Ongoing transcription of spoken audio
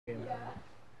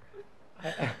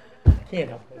I can't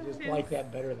help it. I just like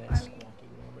that better than that squawky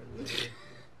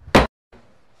one.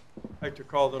 I'd like to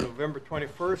call the November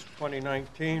 21st,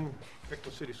 2019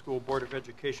 Piqua City School Board of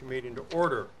Education meeting to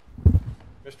order.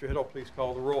 Mr. Hiddle, please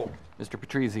call the roll. Mr.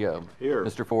 Patrizio. Here.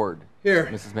 Mr. Ford. Here.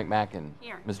 Mrs. McMacken.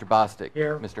 Here. Mr. Bostic.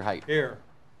 Here. Mr. Height. Here.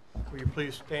 Will you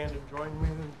please stand and join me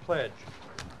in the pledge?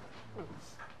 I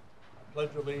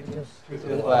pledge allegiance To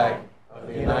the flag of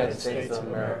the United States of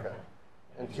America,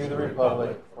 and to the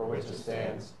republic for which it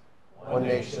stands, one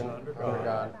nation, under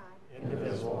God,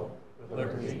 indivisible, with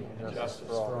liberty and justice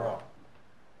for all.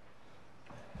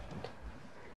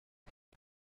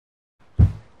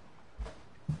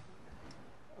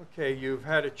 Okay, you've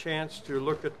had a chance to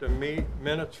look at the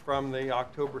minutes from the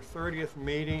October 30th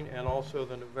meeting and also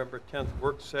the November 10th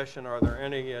work session. Are there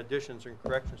any additions and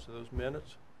corrections to those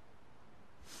minutes?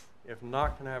 If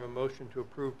not, can I have a motion to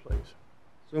approve, please?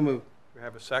 So moved. Do we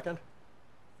have a second?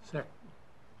 Second.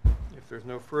 If there's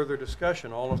no further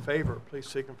discussion, all in favor, please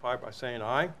signify by saying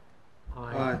aye.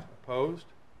 Aye. Opposed?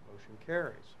 Motion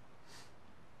carries.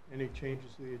 Any changes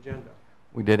to the agenda?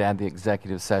 We did add the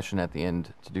executive session at the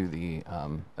end to do the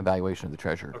evaluation of the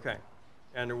treasurer. Okay.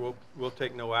 And we'll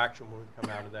take no action when we come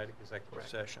out of that executive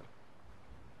session.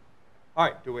 All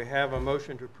right. Do we have a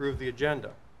motion to approve the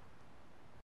agenda?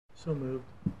 So moved.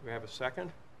 Do we have a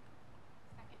second?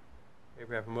 Okay,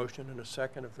 we have a motion and a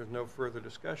second. If there's no further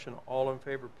discussion, all in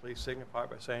favor, please signify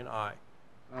by saying aye.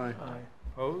 Aye. Aye.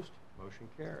 Opposed? Motion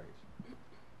carries.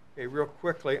 Okay, real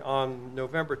quickly, on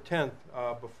November 10th,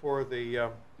 before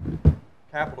the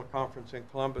Capitol Conference in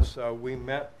Columbus, we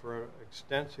met for an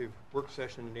extensive work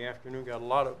session in the afternoon.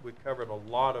 We covered a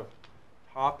lot of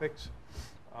topics.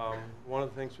 One of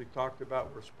the things we talked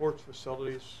about were sports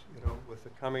facilities, with the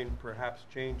coming perhaps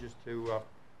changes to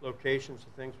locations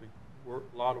and things. We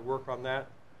worked a lot of work on that.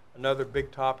 Another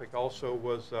big topic also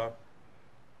was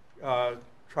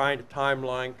trying to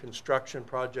timeline construction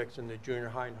projects in the junior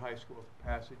high and high school with the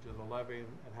passage of the levy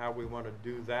and how we want to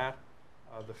do that,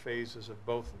 the phases of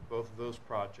both of those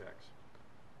projects.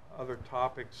 Other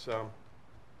topics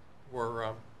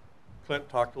were Clint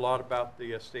talked a lot about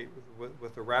the state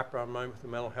with the wraparound money with the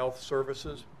mental health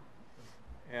services.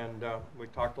 And we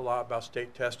talked a lot about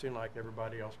state testing like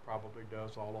everybody else probably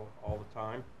does all the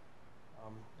time.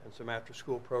 And some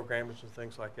after-school programs and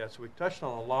things like that. So we touched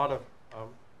on a lot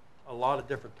of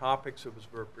different topics. It was a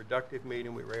very productive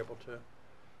meeting. We were able to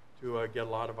get a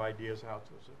lot of ideas out.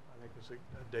 So I think it was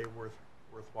a day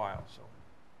worthwhile. So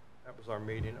that was our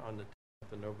meeting on the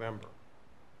 10th of November.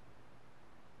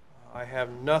 I have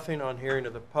nothing on hearing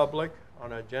of the public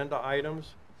on agenda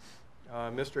items.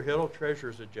 Mr. Hiddle,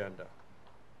 Treasurer's agenda.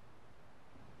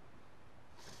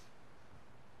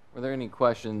 Were there any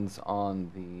questions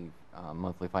on the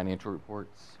monthly financial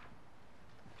reports?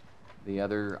 The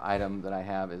other item that I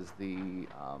have is the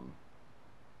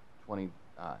it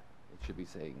should be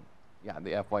saying,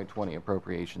 the FY20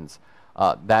 appropriations.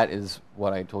 That is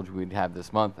what I told you we'd have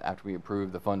this month after we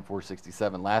approved the Fund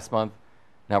 467 last month.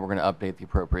 Now we're going to update the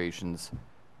appropriations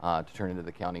to turn into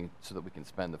the county so that we can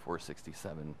spend the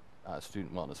 467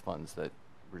 student wellness funds that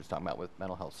we're just talking about with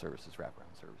mental health services,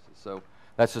 wraparound services. So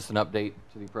that's just an update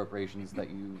to the appropriations that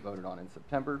you voted on in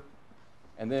September.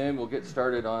 And then we'll get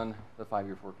started on the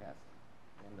 5-year forecast.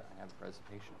 And I have a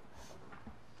presentation.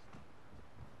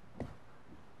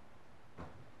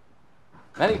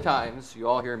 Many times you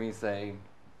all hear me say,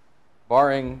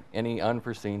 barring any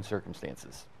unforeseen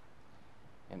circumstances.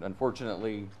 And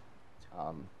unfortunately,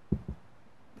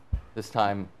 this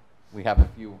time we have a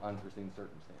few unforeseen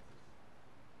circumstances.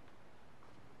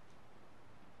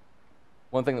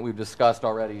 One thing that we've discussed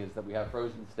already is that we have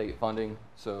frozen state funding,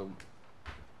 so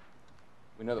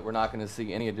we know that we're not going to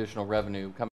see any additional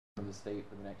revenue coming from the state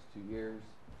for the next 2 years.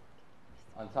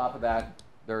 On top of that,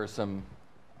 there are some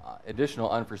additional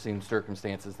unforeseen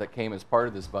circumstances that came as part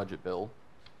of this budget bill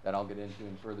that I'll get into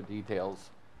in further details.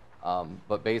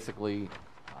 But basically,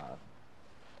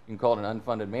 you can call it an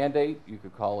unfunded mandate. You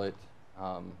could call it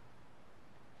the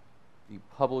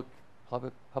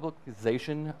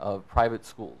publicization of private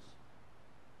schools.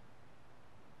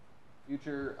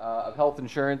 Future of health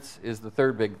insurance is the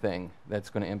third big thing that's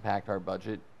going to impact our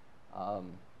budget.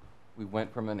 We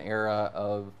went from an era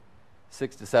of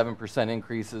 6 to 7%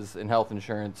 increases in health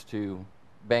insurance to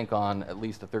bank on at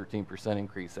least a 13%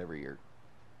 increase every year.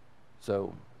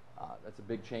 So that's a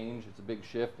big change, it's a big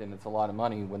shift, and it's a lot of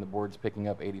money when the board's picking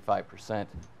up 85%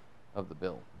 of the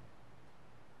bill.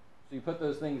 So you put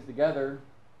those things together,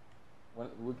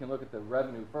 we can look at the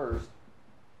revenue first.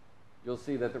 You'll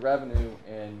see that the revenue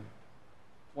in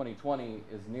 2020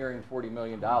 is nearing $40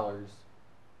 million.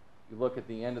 You look at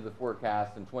the end of the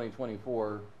forecast in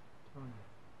 2024,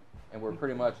 And we're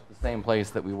pretty much the same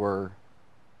place that we were,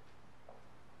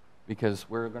 because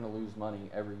we're going to lose money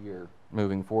every year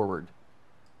moving forward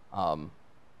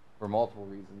for multiple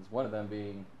reasons. One of them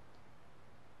being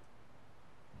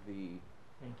the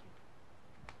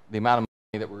amount of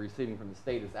money that we're receiving from the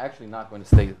state is actually not going to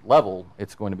stay level.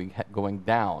 It's going to be going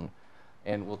down.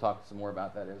 And we'll talk some more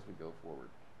about that as we go forward.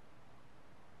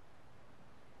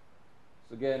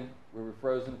 So again, we were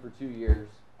frozen for 2 years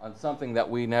on something that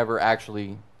we never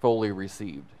actually fully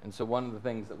received. And so one of the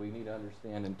things that we need to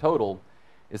understand in total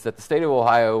is that the state of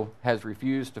Ohio has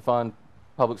refused to fund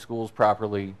public schools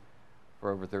properly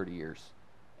for over 30 years.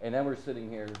 And then we're sitting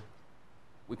here,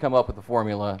 we come up with a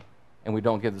formula, and we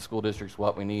don't give the school districts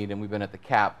what we need, and we've been at the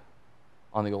cap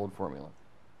on the old formula.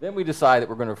 Then we decide that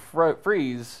we're going to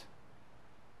freeze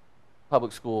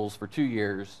public schools for 2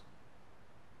 years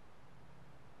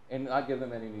and not give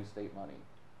them any new state money.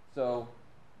 So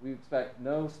we expect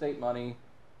no state money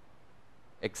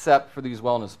except for these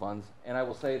wellness funds. And I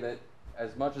will say that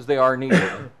as much as they are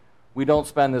needed, we don't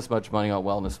spend this much money on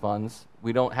wellness funds.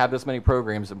 We don't have this many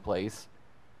programs in place.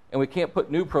 And we can't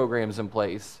put new programs in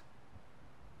place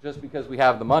just because we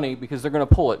have the money, because they're going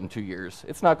to pull it in 2 years.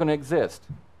 It's not going to exist.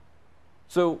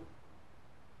 So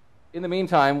in the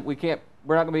meantime, we're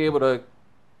not going to be able to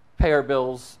pay our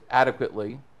bills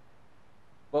adequately,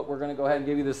 but we're going to go ahead and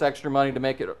give you this extra money to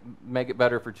make it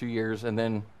better for 2 years, and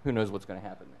then who knows what's going to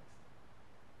happen next.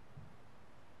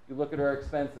 You look at our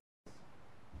expenses.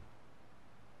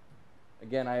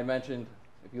 Again, I had mentioned,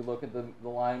 if you look at the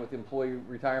line with employee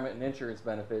retirement and insurance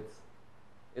benefits,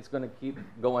 it's going to keep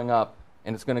going up,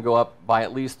 and it's going to go up by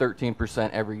at least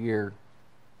 13% every year.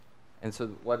 And so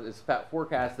what is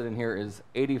forecasted in here is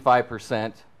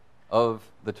 85% of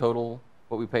the total,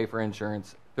 what we pay for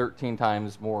insurance, 13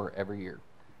 times more every year.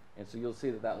 And so you'll see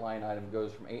that that line item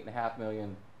goes from $8.5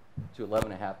 million to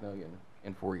 $11.5 million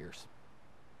in 4 years.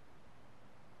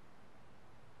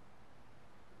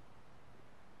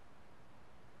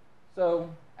 So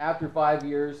after 5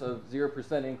 years of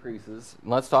 0% increases,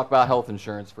 let's talk about health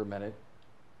insurance for a minute.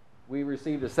 We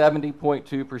received a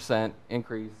 70.2%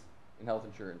 increase in health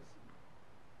insurance.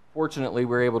 Fortunately,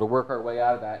 we were able to work our way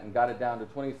out of that and got it down to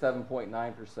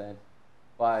 27.9%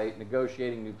 by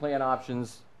negotiating new plan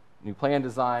options, new plan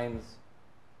designs,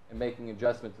 and making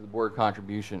adjustments to the board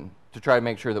contribution to try to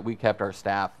make sure that we kept our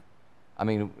staff. I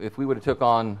mean, if we would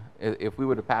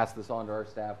have passed this on to our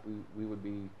staff, we would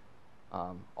be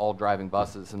all driving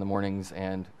buses in the mornings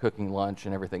and cooking lunch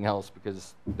and everything else,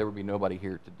 because there would be nobody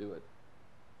here to do it.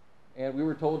 And we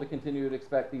were told to continue to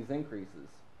expect these increases.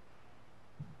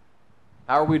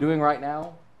 How are we doing right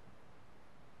now?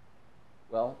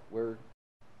 Well, we're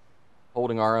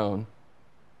holding our own.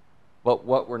 But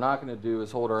what we're not going to do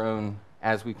is hold our own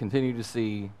as we continue to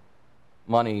see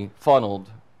money funneled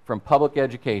from public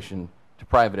education to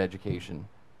private education.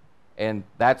 And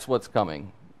that's what's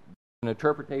coming. An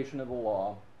interpretation of the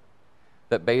law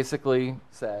that basically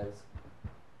says,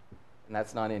 and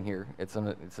that's not in here,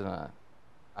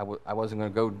 I wasn't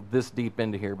going to go this deep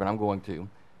into here, but I'm going to.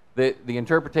 The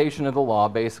interpretation of the law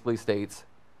basically states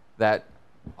that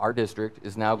our district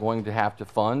is now going to have to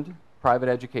fund private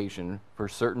education for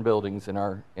certain buildings in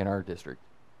our district.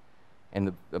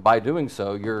 And by doing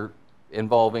so, you're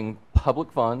involving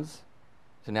public funds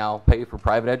to now pay for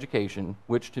private education,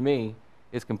 which to me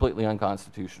is completely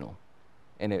unconstitutional.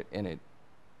 And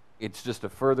it's just a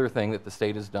further thing that the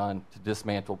state has done to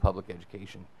dismantle public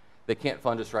education. They can't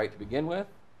fund us right to begin with,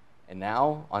 and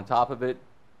now, on top of it,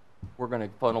 we're going to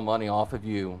funnel money off of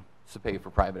you to pay for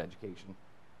private education.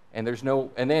 And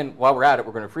then while we're at it,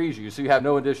 we're going to freeze you, so you have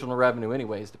no additional revenue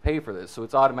anyways to pay for this. So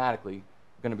it's automatically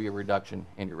going to be a reduction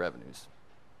in your revenues.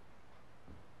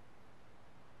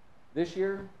 This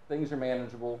year, things are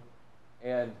manageable,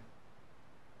 and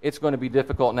it's going to be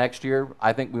difficult next year.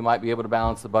 I think we might be able to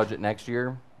balance the budget next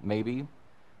year, maybe.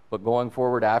 But going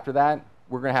forward after that,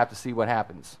 we're going to have to see what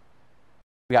happens.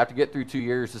 We have to get through 2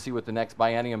 years to see what the next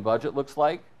biennium budget looks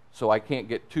like. So I can't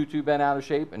get too bent out of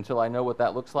shape until I know what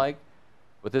that looks like.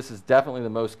 But this is definitely the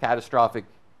most catastrophic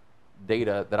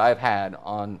data that I've had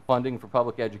on funding for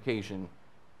public education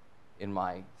in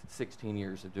my 16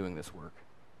 years of doing this work.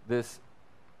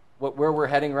 Where we're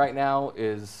heading right now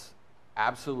is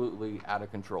absolutely out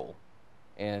of control.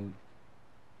 And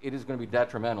it is going to be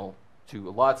detrimental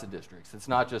to lots of districts. It's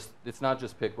not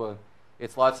just Piqua.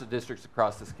 It's lots of districts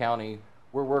across this county.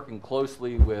 We're working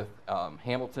closely with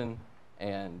Hamilton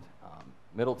and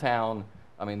Middletown.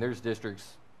 I mean, there's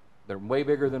districts that are way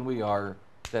bigger than we are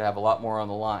that have a lot more on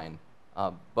the line.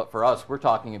 But for us, we're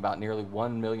talking about nearly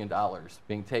 $1 million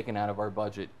being taken out of our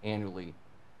budget annually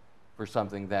for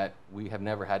something that we have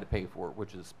never had to pay for,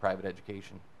 which is private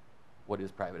education. What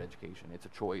is private education? It's a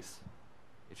choice.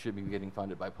 It should be getting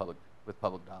funded by with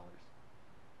public dollars.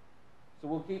 So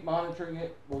we'll keep monitoring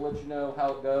it. We'll let you know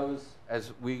how it goes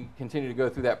as we continue to go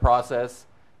through that process.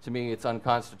 To me, it's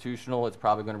unconstitutional. It's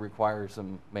probably going to require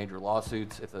some major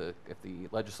lawsuits if the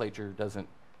legislature doesn't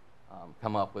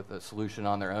come up with a solution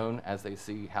on their own, as they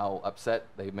see how upset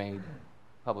they made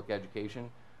public education.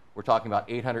 We're talking about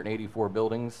 884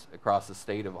 buildings across the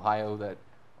state of Ohio that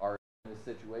are in this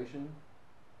situation.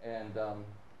 And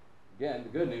again, the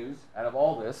good news out of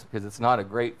all this, because it's not a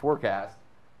great forecast,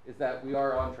 is that we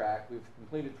are on track. We've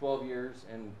completed 12 years,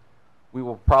 and we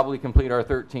will probably complete our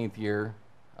 13th year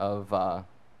of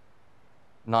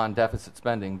non-deficit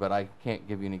spending, but I can't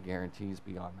give you any guarantees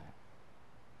beyond that.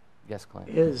 Yes, Clint?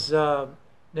 Is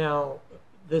now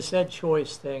this ed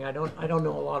choice thing, I don't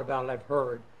know a lot about it, I've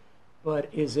heard, but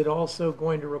is it also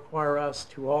going to require us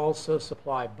to also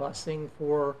supply busing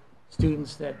for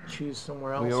students that choose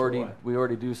somewhere else? We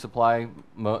already do supply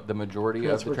the majority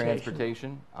of the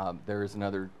transportation. There is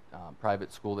another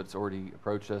private school that's already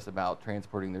approached us about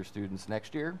transporting their students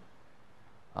next year,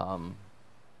 and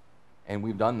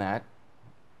we've done that.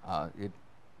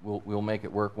 We'll make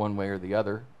it work one way or the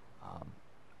other.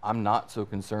 I'm not so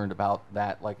concerned about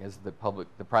that, like as the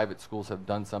private schools have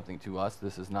done something to us.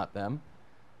 This is not them.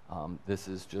 This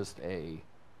is just a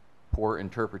poor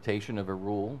interpretation of a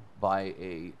rule by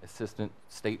a assistant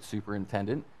state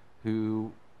superintendent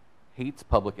who hates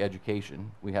public education.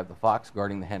 We have the fox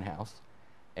guarding the hen house,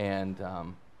 and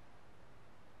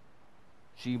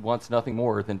she wants nothing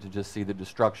more than to just see the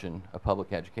destruction of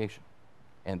public education,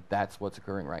 and that's what's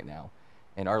occurring right now.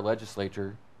 And our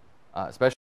legislature,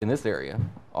 especially in this area,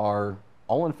 are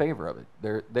all in favor of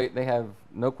it. They have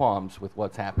no qualms with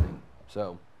what's happening.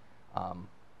 So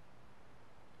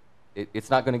it's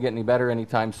not going to get any better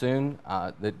anytime soon.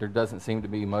 There doesn't seem to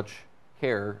be much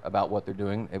care about what they're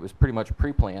doing. It was pretty much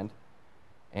pre-planned,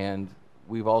 and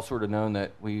we've all sort of known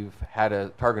that we've had a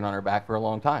target on our back for a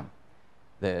long time,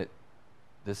 that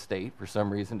this state, for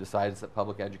some reason, decides that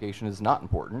public education is not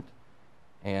important,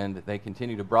 and they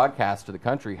continue to broadcast to the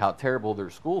country how terrible their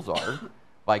schools are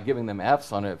by giving them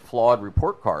Fs on a flawed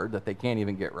report card that they can't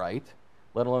even get right,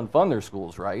 let alone fund their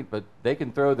schools right. But they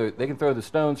can throw the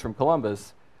stones from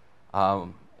Columbus,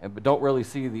 but don't really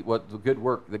see the good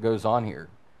work that goes on here.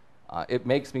 It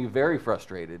makes me very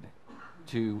frustrated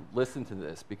to listen to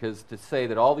this, because to say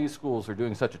that all these schools are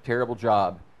doing such a terrible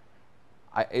job,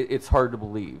 it's hard to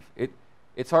believe.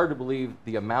 It's hard to believe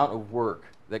the amount of work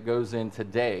that goes in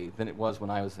today than it was when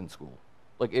I was in school.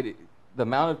 The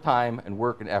amount of time and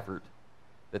work and effort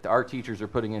that our teachers are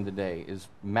putting in today is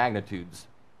magnitudes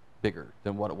bigger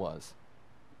than what it was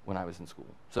when I was in school.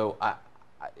 So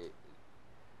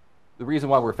the reason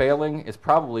why we're failing is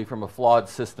probably from a flawed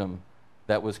system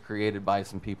that was created by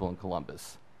some people in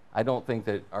Columbus. I don't think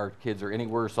that our kids are any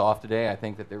worse off today. I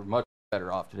think that they're much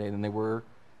better off today than they were,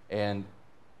 and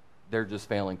they're just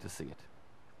failing to see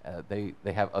it.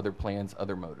 They have other plans,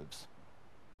 other motives.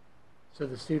 So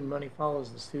the student money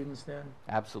follows the students then?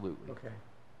 Absolutely. Okay.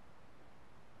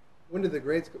 When do the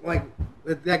grades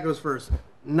that goes first?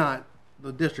 Not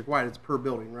the district wide. It's per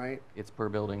building, right? It's per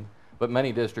building, but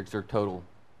many districts are total.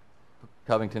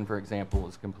 Covington, for example,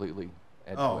 is completely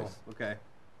ed choice. Okay.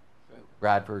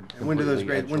 Bradford. And when do those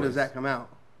grades? ed When choice. does that come out?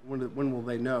 When will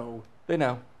they know? They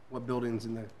know. What buildings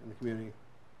in the community?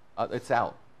 It's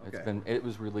out. Okay. It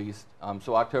was released.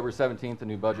 So October 17th, the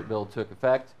new budget bill took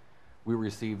effect. We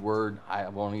received word. I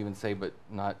won't even say, but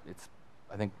not.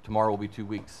 I think tomorrow will be 2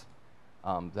 weeks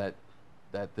that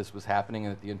this was happening,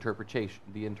 and that the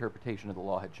interpretation of the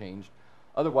law had changed.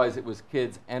 Otherwise, it was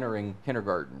kids entering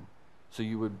kindergarten. So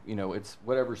you would, it's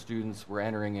whatever students were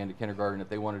entering into kindergarten. If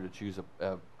they wanted to choose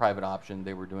a private option,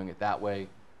 they were doing it that way.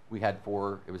 We had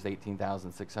 4. It was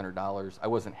 $18,600. I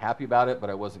wasn't happy about it, but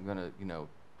I wasn't going to,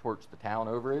 torch the town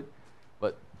over it.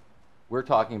 But we're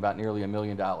talking about nearly $1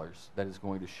 million that is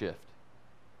going to shift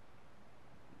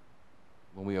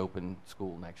when we open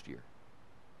school next year.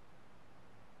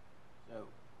 So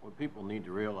what people need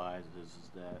to realize is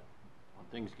that when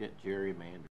things get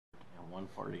gerrymandered and one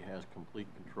party has complete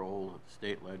control of the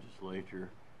state legislature,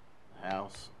 the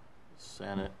House, the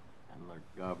Senate, and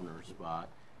the governor's spot,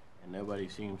 and nobody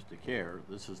seems to care,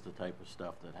 this is the type of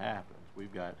stuff that happens.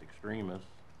 We've got extremists.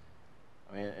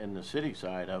 I mean, in the city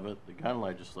side of it, the gun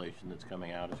legislation that's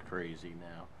coming out is crazy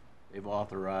now. They've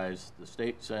authorized, the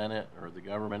state senate or the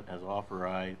government has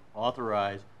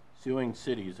authorized suing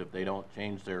cities if they don't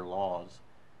change their laws,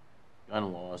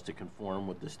 gun laws, to conform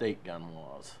with the state gun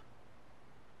laws.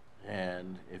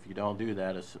 And if you don't do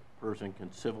that, a person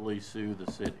can civilly sue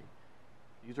the city.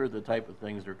 These are the type of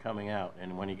things that are coming out.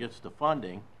 And when he gets to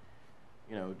funding,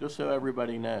 you know, just so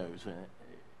everybody knows,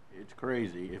 it's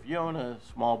crazy. If you own a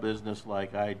small business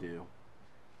like I do,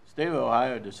 the state of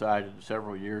Ohio decided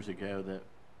several years ago that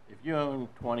if you own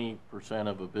 20%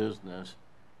 of a business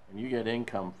and you get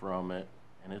income from it,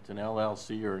 and it's an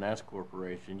LLC or an S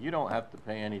corporation, you don't have to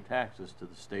pay any taxes to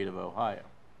the state of Ohio.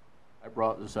 I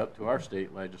brought this up to our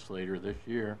state legislator this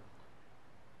year,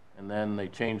 and then they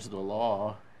changed the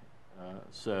law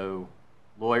so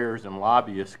lawyers and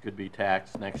lobbyists could be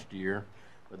taxed next year,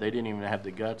 but they didn't even have the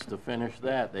guts to finish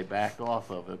that. They backed off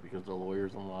of it because the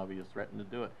lawyers and lobbyists threatened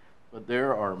to do it. But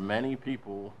there are many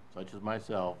people, such as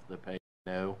myself, that pay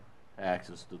no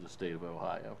taxes to the state of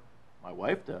Ohio. My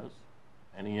wife does.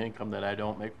 Any income that I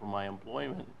don't make from my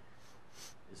employment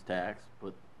is taxed,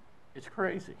 but it's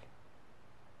crazy.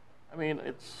 I mean,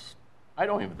 I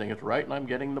don't even think it's right, and I'm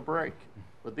getting the break.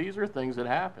 But these are things that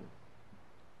happen.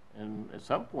 And at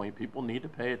some point, people need to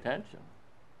pay attention.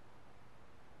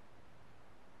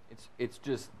 It's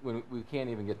just when we can't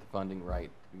even get the funding right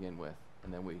to begin with,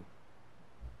 and then we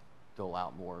dole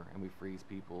out more and we freeze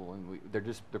people, and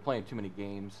they're playing too many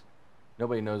games.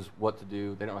 Nobody knows what to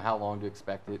do. They don't know how long to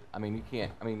expect it. I mean, you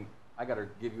can't. I mean, I got to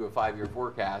give you a 5-year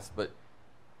forecast, but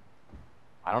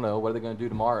I don't know, what are they going to do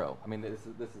tomorrow? I mean, this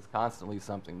is constantly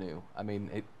something new. I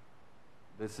mean,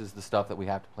 this is the stuff that we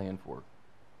have to plan for.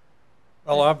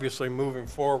 Well, obviously, moving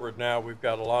forward now, we've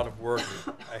got a lot of work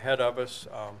ahead of us.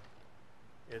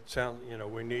 It sounds, you know,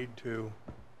 we need to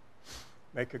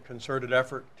make a concerted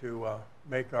effort to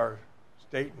make our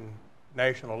state and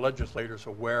national legislators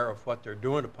aware of what they're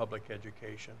doing to public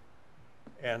education.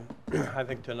 And I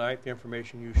think tonight the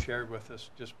information you shared with us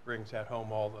just brings that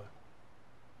home all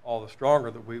the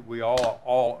stronger, that we all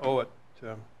owe it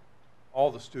to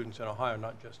all the students in Ohio,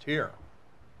 not just here,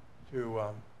 to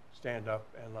stand up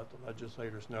and let the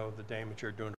legislators know the damage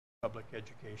you're doing to public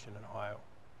education in Ohio.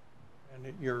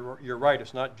 And you're right,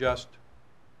 it's not just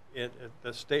at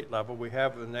the state level. We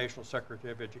have the National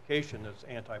Secretary of Education that's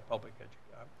anti-public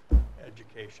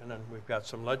education, and we've got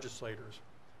some legislators.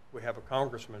 We have a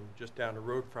congressman just down the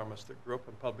road from us that grew up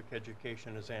in public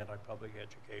education as anti-public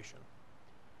education.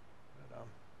 But,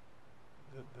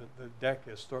 the deck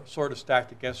is sort of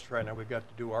stacked against us right now. We've got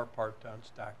to do our part to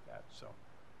unstack that. So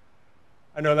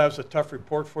I know that was a tough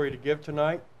report for you to give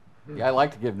tonight. Yeah, I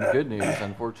like to give them good news.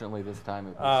 Unfortunately, this time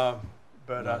it was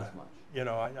not as much. You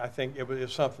know, I think it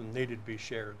was something that needed to be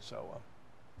shared. So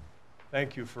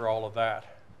thank you for all of that,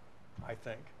 I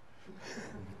think.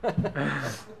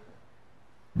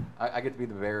 I get to be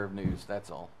the bearer of news,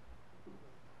 that's all.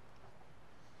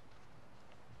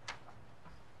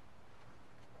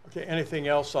 Okay, anything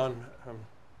else on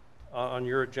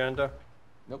your agenda?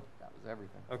 Nope, that was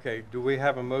everything. Okay, do we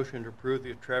have a motion to approve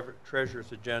the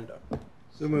treasurer's agenda?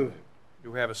 So moved.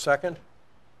 Do we have a second?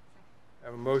 I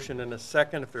have a motion and a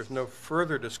second. If there's no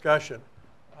further discussion,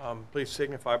 please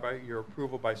signify by your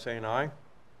approval by saying aye.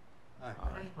 Aye.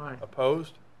 Aye.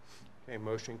 Opposed? Okay,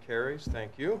 motion carries.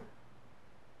 Thank you.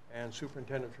 And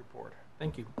superintendent's report.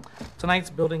 Thank you. Tonight's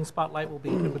building spotlight will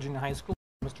be at Piqua Junior High School.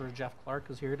 Mr. Jeff Clark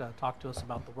is here to talk to us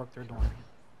about the work they're doing.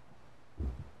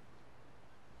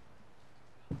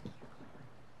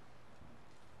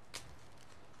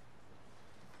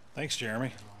 Thanks,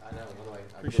 Jeremy. I know, anyway,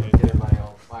 Appreciate I get it. everybody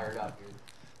all fired up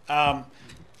here.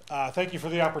 Thank you for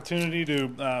the opportunity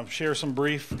to share some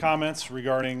brief comments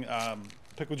regarding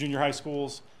Piqua Junior High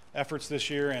School's efforts this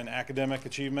year, and academic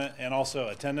achievement, and also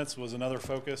attendance was another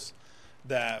focus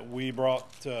that we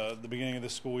brought to the beginning of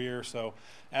this school year. So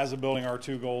as a building, our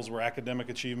two goals were academic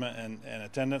achievement and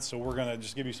attendance. So we're going to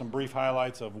just give you some brief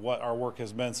highlights of what our work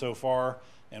has been so far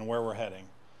and where we're heading.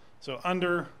 So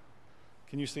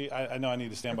can you see? I know I need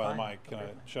to stand by the mic.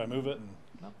 Should I move it?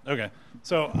 No. Okay.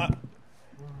 So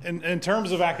in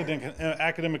terms of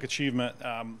academic achievement,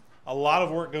 a lot of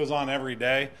work goes on every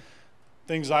day.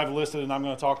 Things I've listed and I'm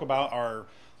going to talk about are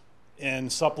in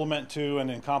supplement to and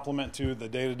in complement to the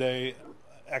day-to-day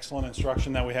excellent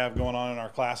instruction that we have going on in our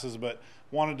classes, but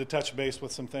wanted to touch base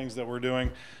with some things that we're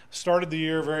doing. Started the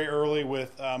year very early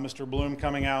with Mr. Bloom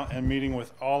coming out and meeting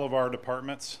with all of our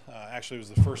departments. Actually, it was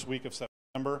the first week of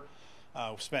September.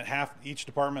 Each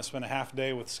department spent a half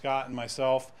day with Scott and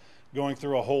myself going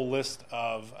through a whole list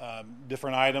of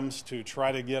different items to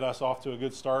try to get us off to a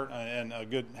good start and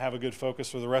have a good focus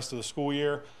for the rest of the school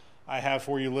year. I have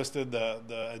for you listed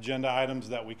the agenda items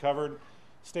that we covered.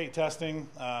 State testing,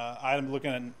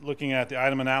 looking at the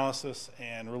item analysis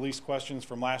and release questions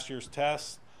from last year's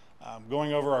tests,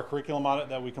 going over our curriculum audit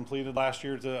that we completed last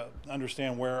year to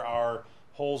understand where our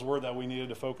holes were that we needed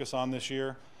to focus on this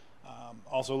year.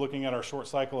 Also looking at our short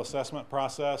cycle assessment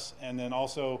process, and then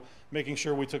also making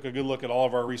sure we took a good look at all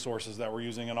of our resources that we're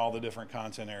using in all the different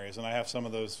content areas. And I have some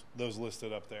of those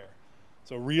listed up there.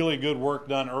 So really good work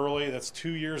done early. That's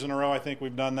 2 years in a row I think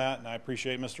we've done that, and I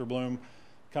appreciate Mr. Bloom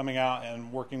coming out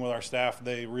and working with our staff.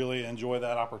 They really enjoy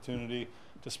that opportunity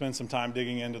to spend some time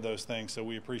digging into those things, so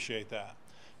we appreciate that.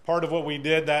 Part of what we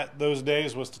did those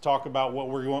days was to talk about what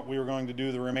we were going to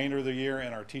do the remainder of the year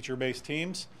in our teacher-based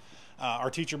teams.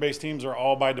 Our teacher-based teams are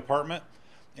all by department,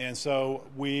 and so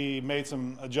we made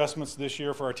some adjustments this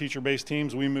year for our teacher-based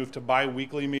teams. We moved to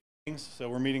bi-weekly meetings, so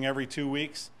we're meeting every 2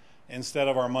 weeks instead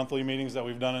of our monthly meetings that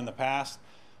we've done in the past.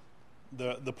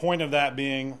 The point of that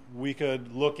being we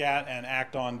could look at and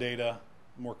act on data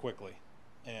more quickly.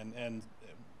 And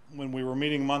when we were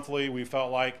meeting monthly, we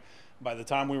felt like by the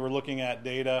time we were looking at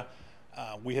data,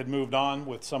 we had moved on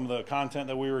with some of the content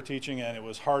that we were teaching, and it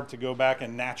was hard to go back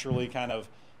and naturally kind of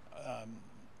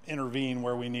intervene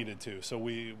where we needed to. So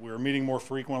we were meeting more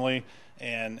frequently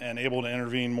and able to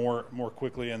intervene more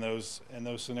quickly in those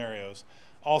scenarios.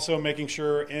 Also making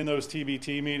sure in those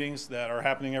TBT meetings that are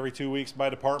happening every 2 weeks by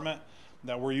department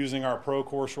that we're using our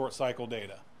Procore short cycle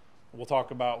data. We'll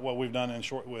talk about what we've done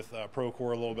with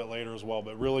Procore a little bit later as well,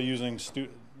 but really using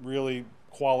really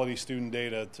quality student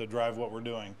data to drive what we're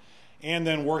doing. And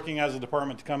then working as a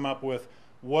department to come up with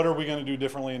what are we going to do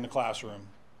differently in the classroom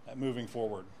moving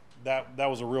forward. That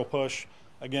was a real push.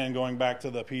 Again, going back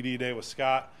to the PD day with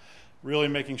Scott, really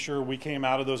making sure we came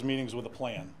out of those meetings with a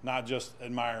plan, not just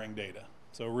admiring data.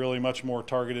 So really much more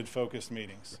targeted, focused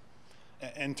meetings.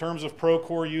 In terms of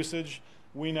Procore usage,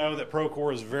 we know that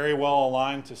Procore is very well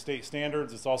aligned to state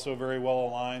standards. It's also very well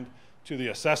aligned to the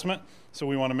assessment. So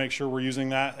we want to make sure we're using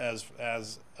that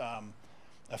as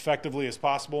effectively as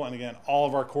possible. And again, all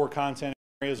of our core content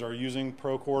areas are using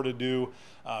Procore to do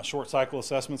short cycle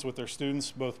assessments with their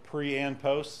students, both pre and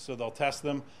post. So they'll test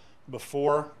them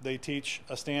before they teach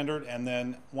a standard, and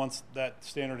then once that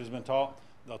standard has been taught,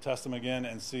 they'll test them again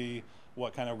and see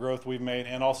what kind of growth we've made,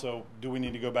 and also do we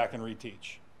need to go back and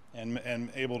reteach, and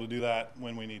able to do that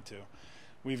when we need to.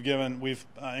 We've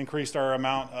increased our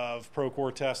amount of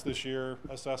Procore tests this year,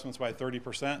 assessments, by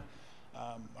 30%.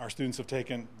 Our students have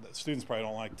taken, students probably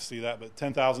don't like to see that, but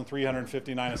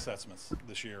 10,359 assessments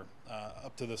this year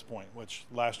up to this point, which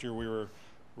last year we were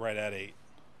right at 8.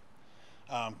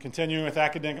 Continuing with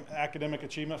academic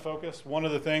achievement focus, one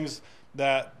of the things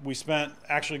that we spent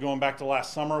actually going back to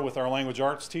last summer with our language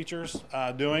arts teachers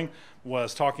doing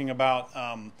was talking about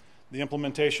the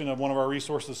implementation of one of our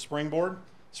resources, Springboard.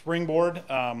 Springboard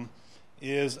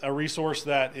is a resource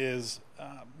that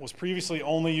was previously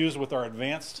only used with our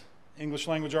advanced English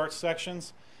language arts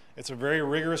sections. It's a very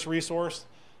rigorous resource.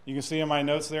 You can see in my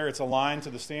notes there, it's aligned to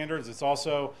the standards. It's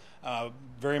also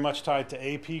very much tied to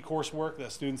AP coursework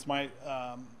that students might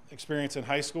experience in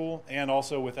high school, and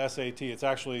also with SAT. It's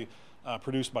actually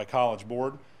produced by College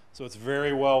Board. So it's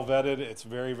very well vetted. It's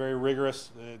very, very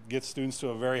rigorous. It gets students to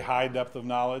a very high depth of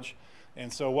knowledge.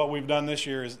 And so what we've done this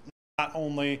year is not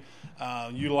only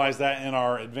utilize that in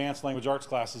our advanced language arts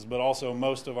classes, but also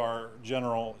most of our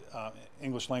general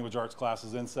English language arts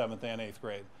classes in 7th and 8th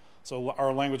grade. So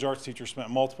our language arts teachers spent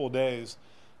multiple days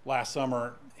last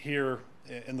summer here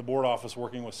in the board office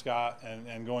working with Scott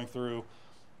and going through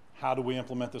how do we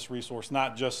implement this resource,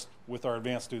 not just with our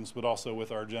advanced students, but also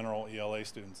with our general ELA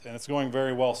students. And it's going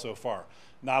very well so far.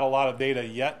 Not a lot of data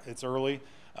yet. It's early.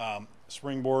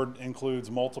 Springboard includes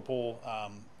multiple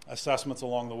assessments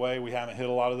along the way. We haven't hit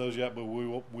a lot of those yet, but we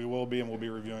will be, and we'll be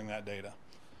reviewing that data.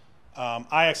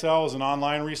 IXL is an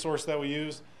online resource that we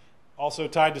use, also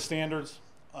tied to standards,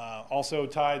 also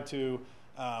tied to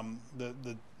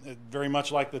very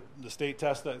much like the state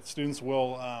test that students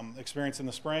will experience in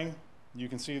the spring. You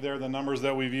can see there the numbers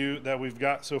that we've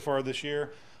got so far this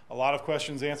year. A lot of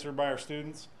questions answered by our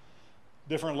students.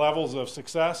 Different levels of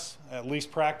success, at least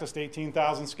practiced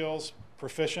 18,000 skills,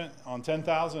 proficient on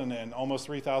 10,000, and almost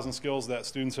 3,000 skills that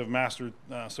students have mastered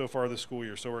so far this school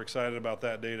year. So we're excited about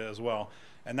that data as well.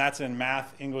 And that's in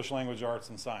math, English language arts,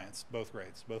 and science, both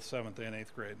grades, both 7th and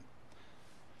 8th grade.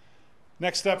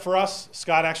 Next step for us,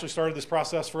 Scott actually started this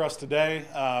process for us today,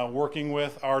 working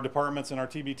with our departments and our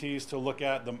TBTs to look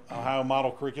at the Ohio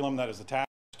model curriculum that is attached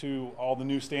to all the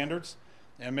new standards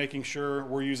and making sure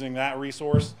we're using that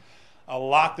resource. A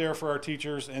lot there for our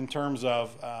teachers in terms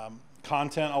of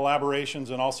content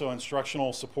elaborations and also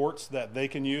instructional supports that they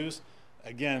can use.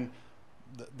 Again,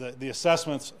 the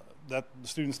assessments that the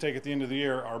students take at the end of the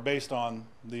year are based on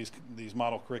these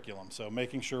model curriculums. So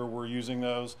making sure we're using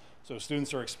those so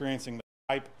students are experiencing the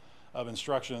type of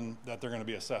instruction that they're going to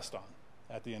be assessed on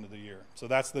at the end of the year. So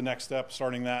that's the next step,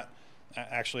 starting that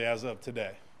actually as of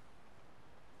today.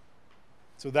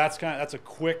 So that's a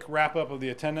quick wrap up of the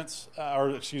attendance,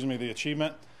 the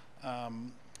achievement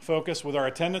focus. With our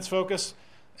attendance focus,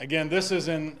 again, this is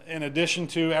in addition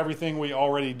to everything we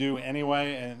already do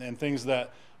anyway, and things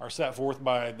that are set forth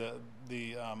by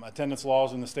the attendance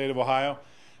laws in the state of Ohio.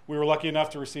 We were lucky enough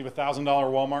to receive a $1,000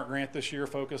 Walmart grant this year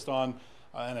focused on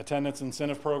an attendance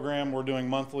incentive program. We're doing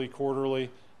monthly, quarterly,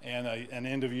 and an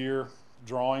end-of-year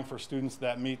drawing for students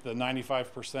that meet the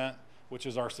 95%, which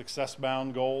is our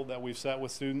success-bound goal that we've set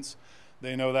with students.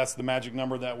 They know that's the magic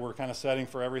number that we're kind of setting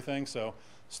for everything. So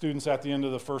students at the end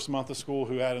of the first month of school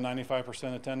who had a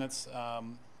 95% attendance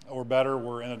or better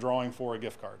were in a drawing for a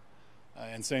gift card.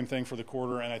 And same thing for the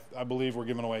quarter, and I believe we're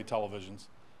giving away televisions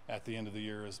at the end of the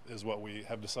year is what we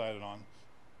have decided on.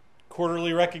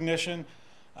 Quarterly recognition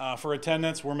for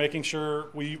attendance, we're making sure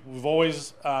we've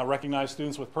always recognized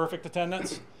students with perfect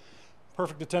attendance.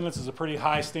 Perfect attendance is a pretty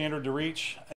high standard to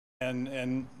reach,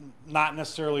 and not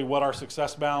necessarily what our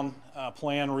success-bound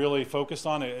plan really focused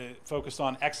on. It focused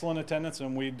on excellent attendance,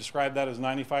 and we described that as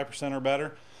 95% or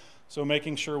better. So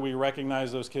making sure we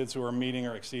recognize those kids who are meeting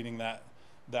or exceeding that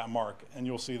mark, and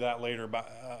you'll see that later about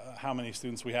how many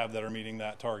students we have that are meeting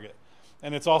that target.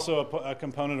 And it's also a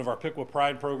component of our Piqua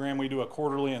Pride program. We do a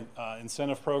quarterly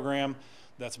incentive program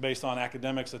that's based on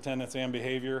academics, attendance, and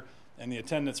behavior, and the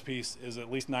attendance piece is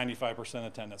at least 95%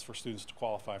 attendance for students to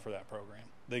qualify for that program.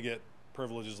 They get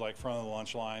privileges like front of the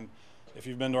lunch line. If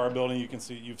you've been to our building,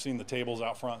 you've seen the tables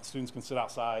out front. Students can sit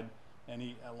outside and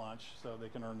eat at lunch, so they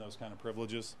can earn those kind of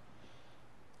privileges.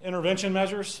 Intervention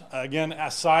measures, again,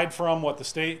 aside from what the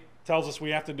state tells us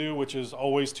we have to do, which is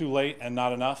always too late and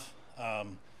not enough,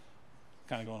 kind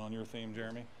of going on your theme,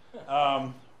 Jeremy.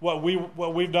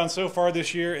 What we've done so far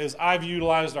this year is I've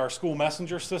utilized our school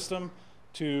messenger system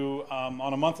to,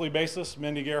 on a monthly basis.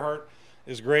 Mindy Gerhardt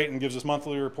is great and gives us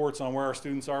monthly reports on where our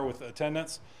students are with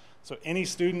attendance. So any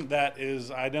student that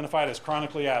is identified as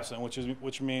chronically absent,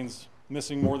 which means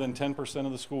missing more than 10%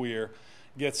 of the school year,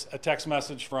 gets a text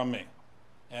message from me.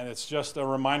 And it's just a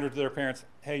reminder to their parents,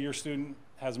 hey, your student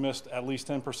has missed at least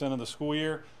 10% of the school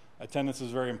year. Attendance is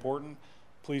very important.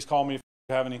 Please call me if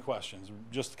you have any questions.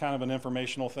 Just kind of an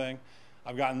informational thing.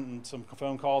 I've gotten some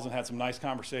phone calls and had some nice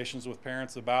conversations with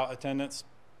parents about attendance.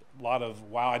 A lot of,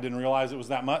 wow, I didn't realize it was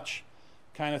that much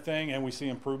kind of thing, and we see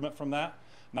improvement from that.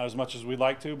 Not as much as we'd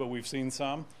like to, but we've seen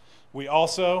some. We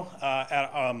also,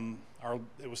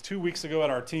 it was 2 weeks ago at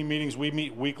our team meetings, we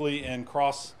meet weekly in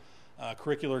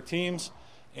cross-curricular teams.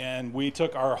 And we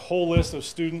took our whole list of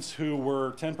students who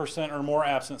were 10% or more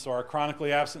absent, so our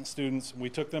chronically absent students, we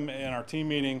took them in our team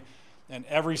meeting, and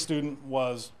every student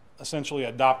was essentially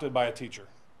adopted by a teacher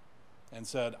and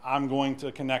said, I'm going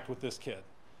to connect with this kid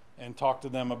and talk to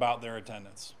them about their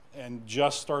attendance and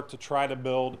just start to try to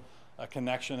build a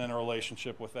connection and a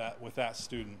relationship with that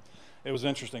student. It was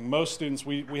interesting. Most students,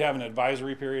 we have an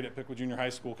advisory period at Piqua Junior High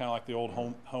School, kind of like the old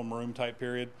homeroom type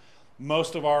period.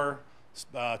 Most of our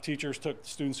teachers took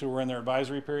students who were in their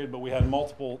advisory period, but we had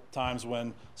multiple times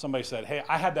when somebody said, hey,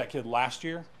 I had that kid last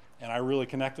year and I really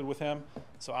connected with him,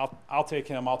 so I'll take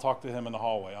him, I'll talk to him in the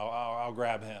hallway, I'll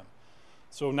grab him.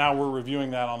 So now we're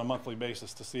reviewing that on a monthly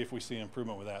basis to see if we see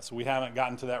improvement with that. So we haven't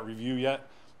gotten to that review yet.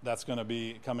 That's going to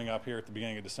be coming up here at the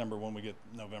beginning of December when we get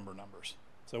November numbers.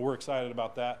 So we're excited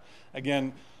about that.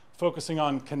 Again, focusing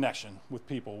on connection with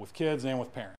people, with kids and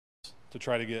with parents to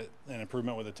try to get an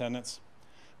improvement with attendance.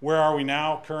 Where are we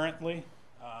now currently?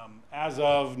 As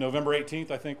of November 18th,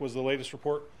 I think was the latest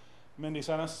report Mindy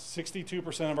sent us,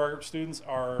 62% of our students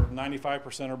are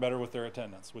 95% or better with their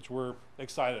attendance, which we're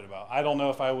excited about. I don't know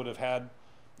if I would have had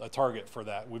a target for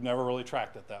that. We've never really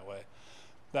tracked it that way.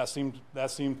 That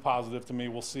seemed positive to me.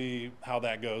 We'll see how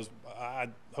that goes.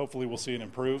 Hopefully we'll see it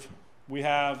improve. We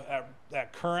have,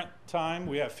 at current time,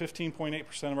 we have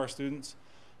 15.8% of our students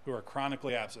who are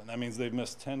chronically absent. That means they've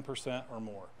missed 10% or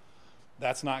more.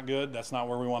 That's not good. That's not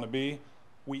where we want to be.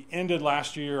 We ended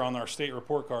last year on our state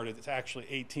report card, it's actually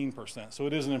 18%. So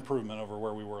it is an improvement over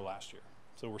where we were last year.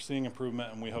 So we're seeing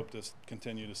improvement, and we hope to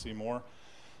continue to see more.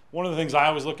 One of the things I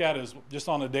always look at is just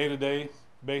on a day-to-day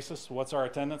basis, what's our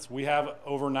attendance? We have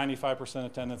over 95%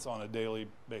 attendance on a daily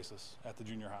basis at the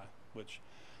junior high, which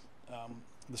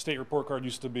the state report card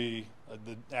used to be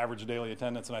the average daily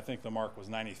attendance, and I think the mark was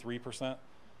 93%.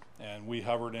 And we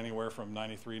hovered anywhere from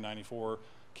 93, 94.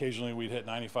 Occasionally we'd hit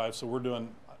 95, so we're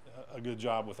doing a good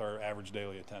job with our average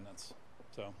daily attendance.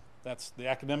 So that's the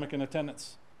academic and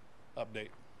attendance update.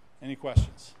 Any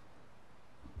questions?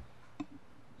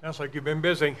 Sounds like you've been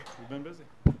busy. We've been busy.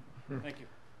 Thank you.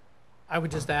 I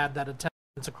would just add that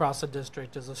attendance across the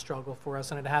district is a struggle for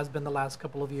us, and it has been the last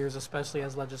couple of years, especially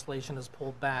as legislation is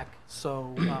pulled back.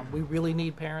 So we really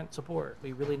need parent support.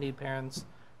 We really need parents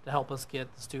to help us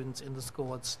get the students into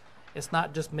school. It's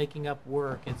not just making up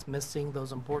work, it's missing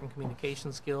those important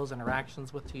communication skills,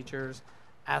 interactions with teachers,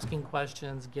 asking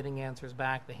questions, getting answers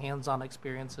back, the hands-on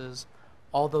experiences.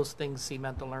 All those things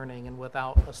cement the learning, and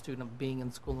without a student being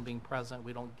in school and being present,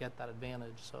 we don't get that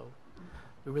advantage. So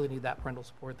we really need that parental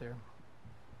support there.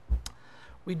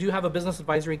 We do have a business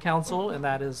advisory council, and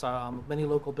that is many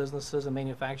local businesses and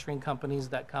manufacturing companies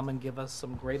that come and give us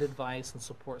some great advice and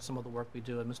support some of the work we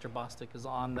do. And Mr. Bostic is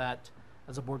on that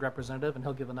as a board representative, and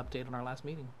he'll give an update on our last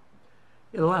meeting.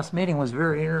 Yeah, the last meeting was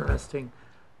very interesting.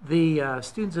 The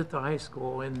students at the high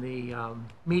school in the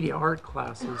media art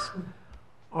classes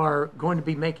are going to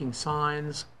be making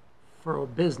signs for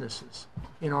businesses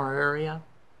in our area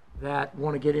that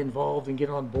want to get involved and get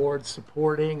on board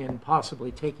supporting and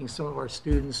possibly taking some of our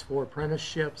students for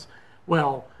apprenticeships.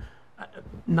 Well,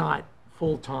 not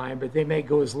full-time, but they may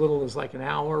go as little as like an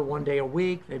hour, one day a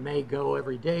week. They may go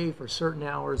every day for certain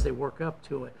hours. They work up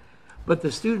to it. But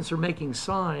the students are making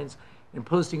signs and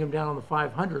posting them down on the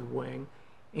 500 wing,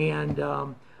 and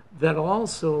that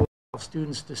also allows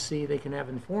students to see they can have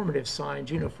informative signs,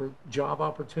 you know, for job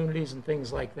opportunities and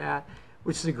things like that,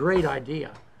 which is a great idea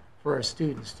for our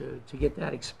students to get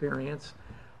that experience.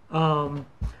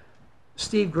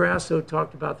 Steve Grasso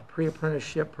talked about the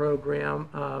pre-apprenticeship program.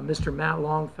 Mr. Matt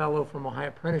Longfellow from Ohio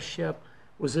Apprenticeship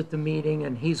was at the meeting,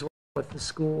 and he's working with the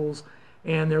schools,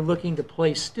 and they're looking to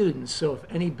place students. So if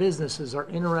any businesses are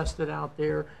interested out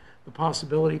there, the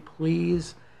possibility,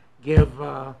 please give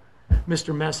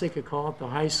Mr. Messick a call at the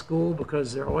high school,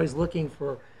 because they're always looking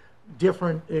for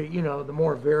different, you know, the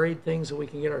more varied things that we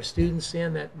can get our students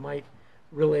in that might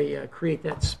really create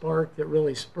that spark that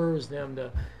really spurs them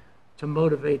to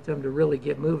motivate them to really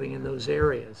get moving in those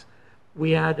areas.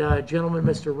 We had a gentleman,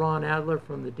 Mr. Ron Adler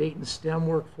from the Dayton STEM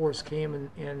workforce, came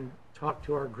and talked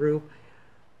to our group.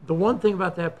 The one thing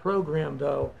about that program,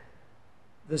 though,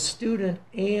 the student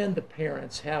and the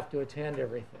parents have to attend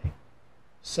everything.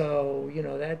 So, you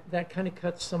know, that kind of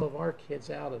cuts some of our kids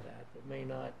out of that may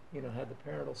not, you know, have the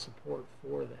parental support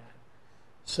for that.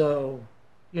 So,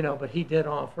 you know, but he did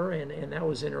offer, and that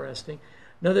was interesting.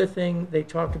 Another thing they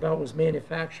talked about was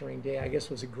Manufacturing Day. I guess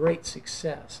was a great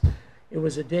success. It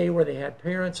was a day where they had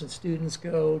parents and students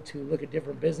go to look at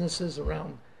different businesses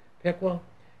around Piqua,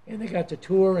 and they got to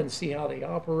tour and see how they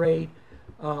operate,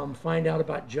 find out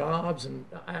about jobs, and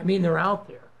I mean, they're out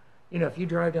there. You know, if you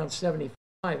drive down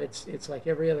 75, it's like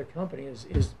every other company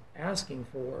is asking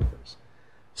for workers.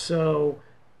 So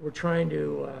we're trying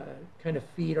to kind of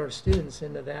feed our students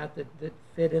into that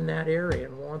fit in that area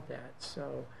and want that.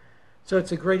 So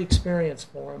it's a great experience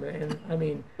for them. And I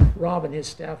mean, Rob and his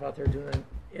staff out there doing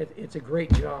it's a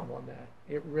great job on that.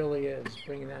 It really is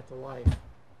bringing that to life.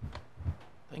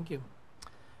 Thank you.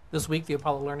 This week, the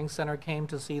Apollo Learning Center came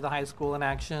to see the high school in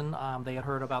action. They had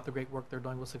heard about the great work they're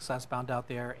doing with Success Bound out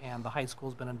there, and the high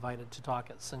school's been invited to talk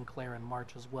at Sinclair in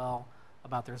March as well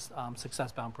about their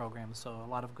Success Bound program. So a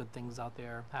lot of good things out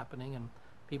there happening, and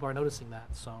people are noticing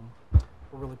that. So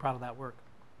we're really proud of that work.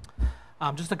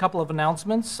 Just a couple of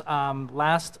announcements.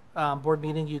 Last board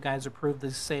meeting, you guys approved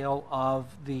the sale of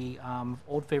the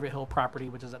Old Favorite Hill property,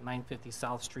 which is at 950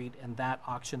 South Street, and that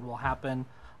auction will happen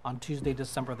on Tuesday,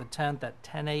 December the 10th at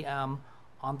 10 a.m.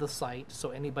 on the site. So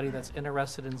anybody that's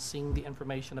interested in seeing the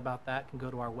information about that can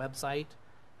go to our website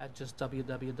at just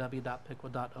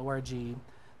www.piqua.org.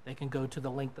 They can go to the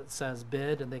link that says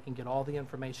bid, and they can get all the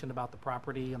information about the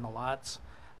property and the lots.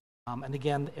 And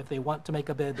again, if they want to make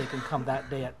a bid, they can come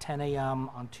that day at 10 a.m.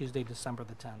 on Tuesday, December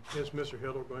the 10th. Is Mr.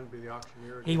 Hiddle going to be the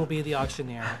auctioneer again? He will be the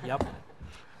auctioneer, yep.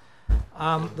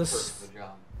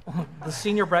 The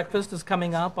senior breakfast is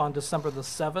coming up on December the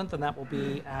 7th, and that will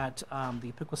be at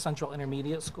the Piqua Central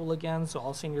Intermediate School again, so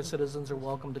all senior citizens are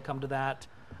welcome to come to that.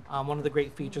 One of the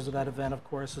great features of that event, of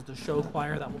course, is the show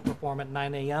choir that will perform at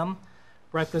 9 a.m.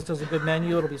 Breakfast is a good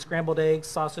menu. It'll be scrambled eggs,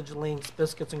 sausage links,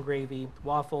 biscuits and gravy,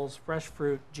 waffles, fresh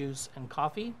fruit, juice, and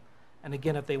coffee. And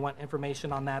again, if they want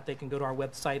information on that, they can go to our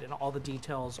website, and all the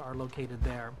details are located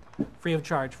there, free of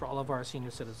charge for all of our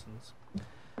senior citizens.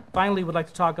 Finally, we'd like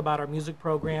to talk about our music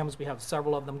programs. We have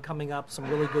several of them coming up, some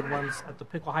really good ones. At the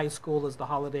Piqua High School is the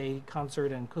holiday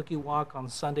concert and cookie walk on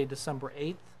Sunday, December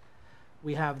 8th.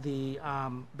 We have the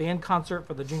band concert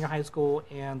for the junior high school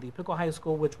and the Piqua High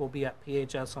School, which will be at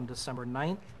PHS on December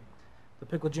 9th. The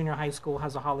Piqua Junior High School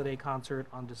has a holiday concert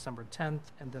on December 10th,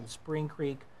 and then Spring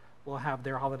Creek will have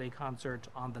their holiday concert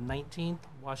on the 19th.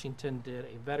 Washington did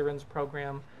a veterans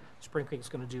program. Spring Creek's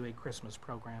going to do a Christmas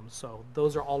program. So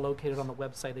those are all located on the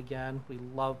website again. We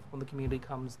love when the community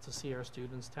comes to see our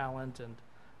students' talent, and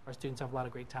our students have a lot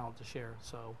of great talent to share.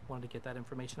 So wanted to get that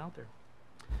information out there.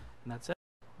 And that's it.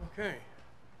 Okay.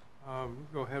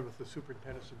 Go ahead with the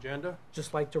superintendent's agenda.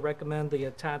 Just like to recommend the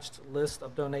attached list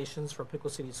of donations for Piqua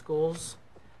City Schools.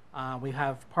 We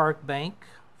have Park Bank,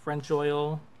 French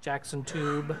Oil, Jackson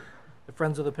Tube, the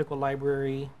Friends of the Piqua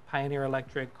Library, Pioneer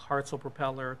Electric, Hartzell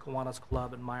Propeller, Kiwanis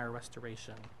Club, and Meyer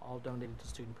Restoration, all donated to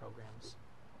student programs.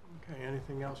 Okay,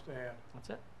 anything else to add? That's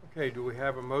it. Okay, do we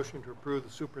have a motion to approve the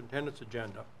superintendent's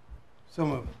agenda? So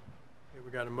moved. Okay,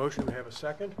 we got a motion, we have a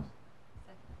second?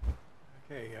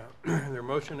 Okay, their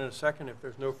motion and a second. If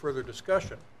there's no further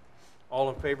discussion, all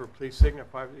in favor, please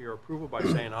signify your approval by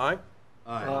saying aye.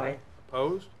 Aye.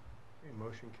 Opposed? Okay,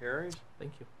 motion carries.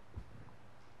 Thank you.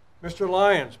 Mr.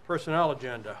 Lyons, personnel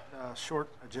agenda. Short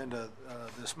agenda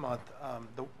this month.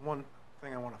 The one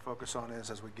thing I want to focus on is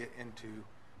as we get into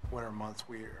winter months,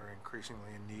 we are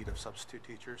increasingly in need of substitute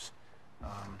teachers.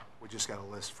 We just got a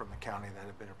list from the county that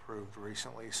have been approved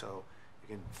recently, so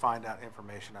you can find out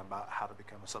information about how to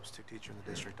become a substitute teacher in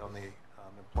the district on the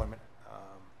employment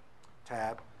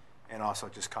tab, and also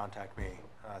just contact me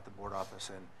at the board office,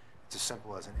 and it's as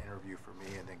simple as an interview for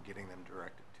me and then getting them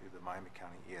directed to the Miami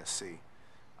County ESC.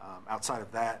 Outside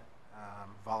of that,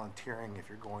 volunteering, if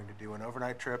you're going to do an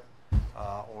overnight trip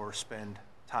or spend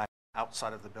time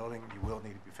outside of the building, you will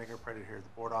need to be fingerprinted here at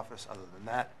the board office. Other than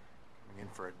that, coming in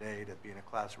for a day to be in a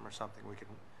classroom or something, we can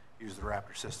use the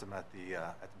Raptor system at the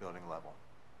building level.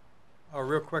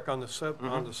 Real quick on the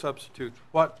substitutes,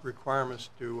 what requirements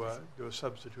do a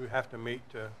substitute have to meet?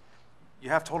 You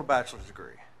have to hold a bachelor's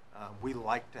degree. We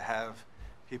like to have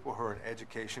people who are in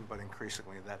education, but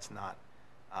increasingly that's not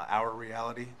our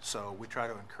reality. So we try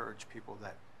to encourage people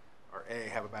that are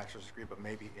have a bachelor's degree but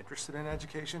may be interested in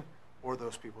education, or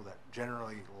those people that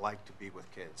generally like to be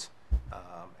with kids.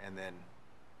 And then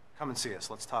come and see us.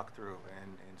 Let's talk through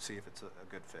and see if it's a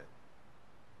good fit.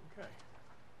 Okay.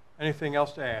 Anything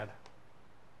else to add?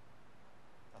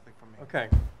 Nothing from me. Okay.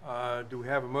 Do we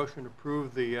have a motion to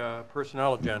approve the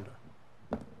personnel agenda?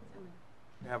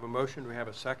 We have a motion. Do we have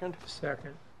a second?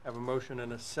 Second. Have a motion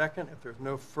and a second. If there's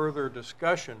no further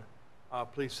discussion,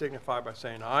 please signify by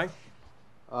saying aye.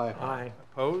 Aye. Aye.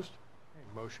 Opposed? Okay,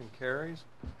 motion carries.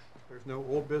 If there's no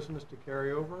old business to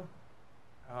carry over,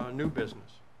 new business.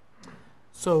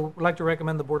 So we'd like to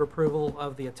recommend the board approval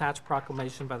of the attached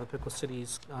proclamation by the Piqua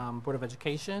City's Board of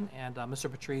Education, and Mr.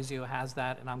 Patrizio has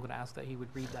that, and I'm going to ask that he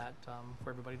would read that for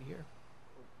everybody to hear.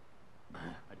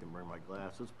 I can bring my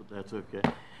glasses, but that's okay.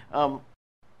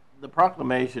 The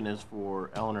proclamation is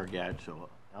for Eleanor Gatchell.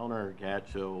 Eleanor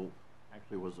Gatchell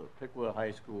actually was a Piqua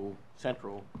High School,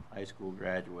 Central High School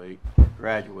graduate.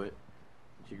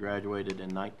 She graduated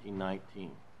in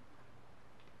 1919.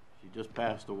 She just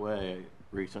passed away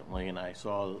recently, and I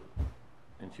saw,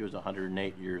 and she was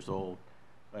 108 years old.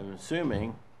 I'm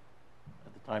assuming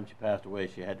at the time she passed away,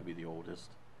 she had to be the oldest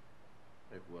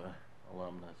Piqua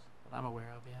alumnus. That I'm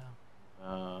aware of,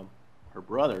 yeah. Her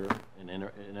brother, an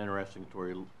interesting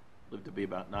story, lived to be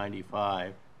about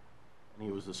 95, and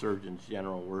he was the Surgeon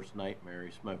General's worst nightmare.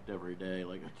 He smoked every day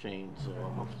like a chain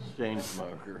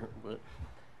smoker. But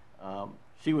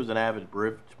she was an avid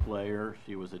bridge player.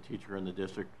 She was a teacher in the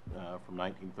district from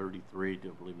 1933 to,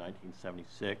 I believe,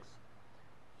 1976.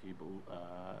 She,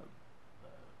 I'm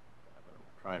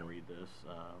trying to read this,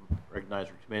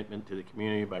 recognized her commitment to the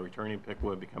community by returning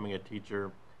Piqua and becoming a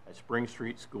teacher at Spring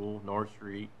Street School, North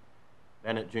Street,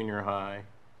 Bennett Junior High,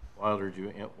 Wilder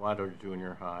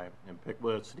Junior High, and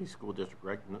Piqua City School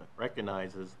District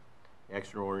recognizes the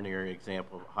extraordinary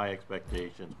example of high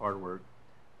expectations, hard work,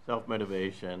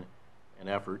 self-motivation, and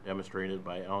effort demonstrated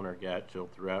by Eleanor Gatchell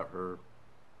throughout her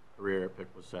career at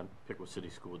Piqua City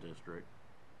School District.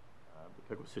 The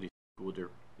Piqua City School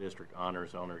District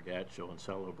honors Eleanor Gatchell and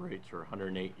celebrates her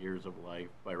 108 years of life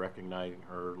by recognizing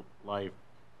her life,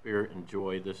 spirit, and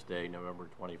joy this day, November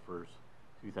 21st,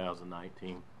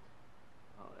 2019.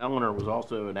 Eleanor was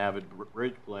also an avid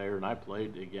bridge player, and I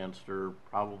played against her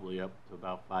probably up to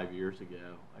about 5 years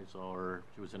ago. I saw her,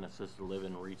 she was in assisted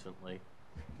living recently,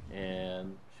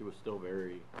 and she was still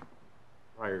very,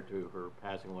 prior to her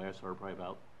passing away, I saw her probably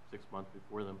about 6 months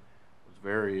before them, was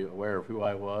very aware of who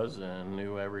I was and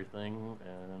knew everything,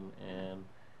 and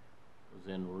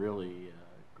was in really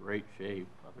great shape,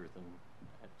 other than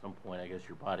at some point I guess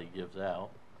your body gives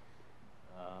out.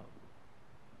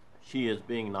 She is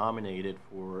being nominated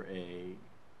for I think,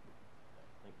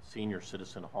 Senior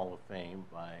Citizen Hall of Fame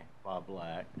by Bob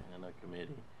Black and a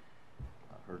committee.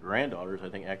 Her granddaughters, I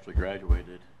think, actually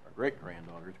graduated. Her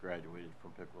great-granddaughters graduated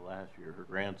from Piqua last year. Her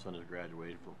grandson has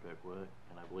graduated from Piqua,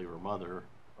 and I believe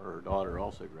her daughter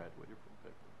also graduated from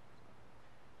Piqua.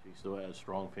 She still has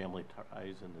strong family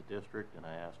ties in the district, and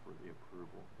I asked for the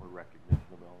approval or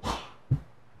recognition of Eleanor.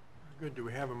 Good. Do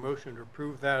we have a motion to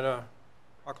approve that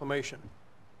proclamation.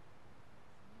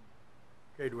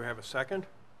 Okay, do we have a second?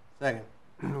 Second.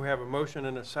 We have a motion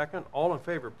and a second. All in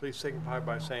favor, please signify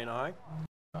by saying aye.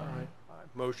 Aye. Aye.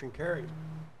 Motion carried.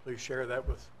 Please share that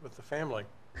with the family.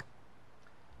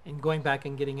 And going back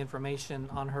and getting information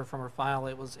on her from her file,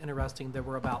 it was interesting. There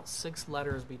were about 6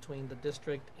 letters between the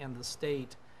district and the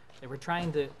state. They were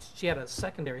trying to, she had a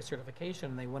secondary certification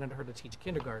and they wanted her to teach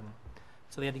kindergarten.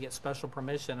 So they had to get special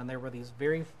permission, and there were these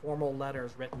very formal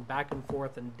letters written back and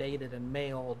forth and dated and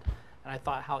mailed. And I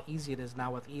thought how easy it is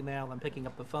now with email and picking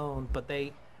up the phone, but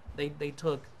they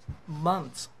took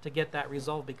months to get that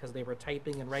resolved because they were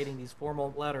typing and writing these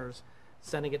formal letters,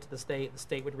 sending it to the state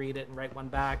would read it and write one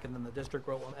back, and then the district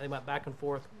wrote one, and they went back and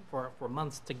forth for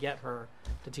months to get her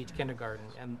to teach kindergarten,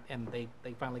 and they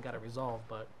finally got it resolved,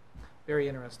 but very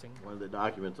interesting. One of the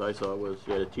documents I saw was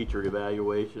she had a teacher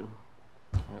evaluation,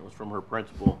 and it was from her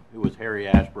principal, who was Harry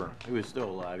Ashburn, who is still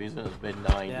alive. He's in his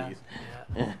mid-90s.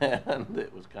 Yeah. And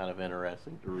it was kind of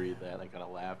interesting to read that. I kind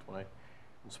of laughed and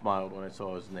smiled when I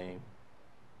saw his name.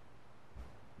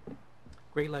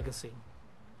 Great legacy.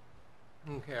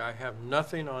 Okay, I have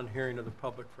nothing on hearing of the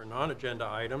public for non-agenda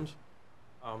items.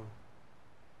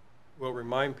 We'll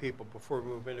remind people before we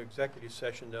move into executive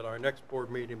session that our next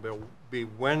board meeting will be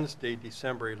Wednesday,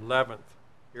 December 11th,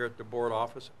 here at the board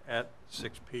office at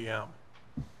 6 p.m.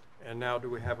 And now do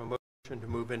we have a motion to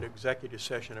move into executive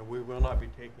session, and we will not be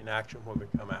taking action when we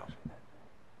come out?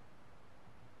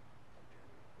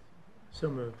 So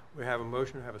moved. We have a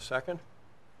motion, have a second?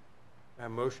 We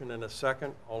have a motion and a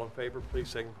second. All in favor,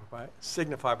 please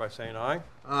signify by saying aye.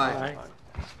 Aye.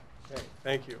 Okay,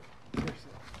 thank you.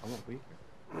 I won't be here.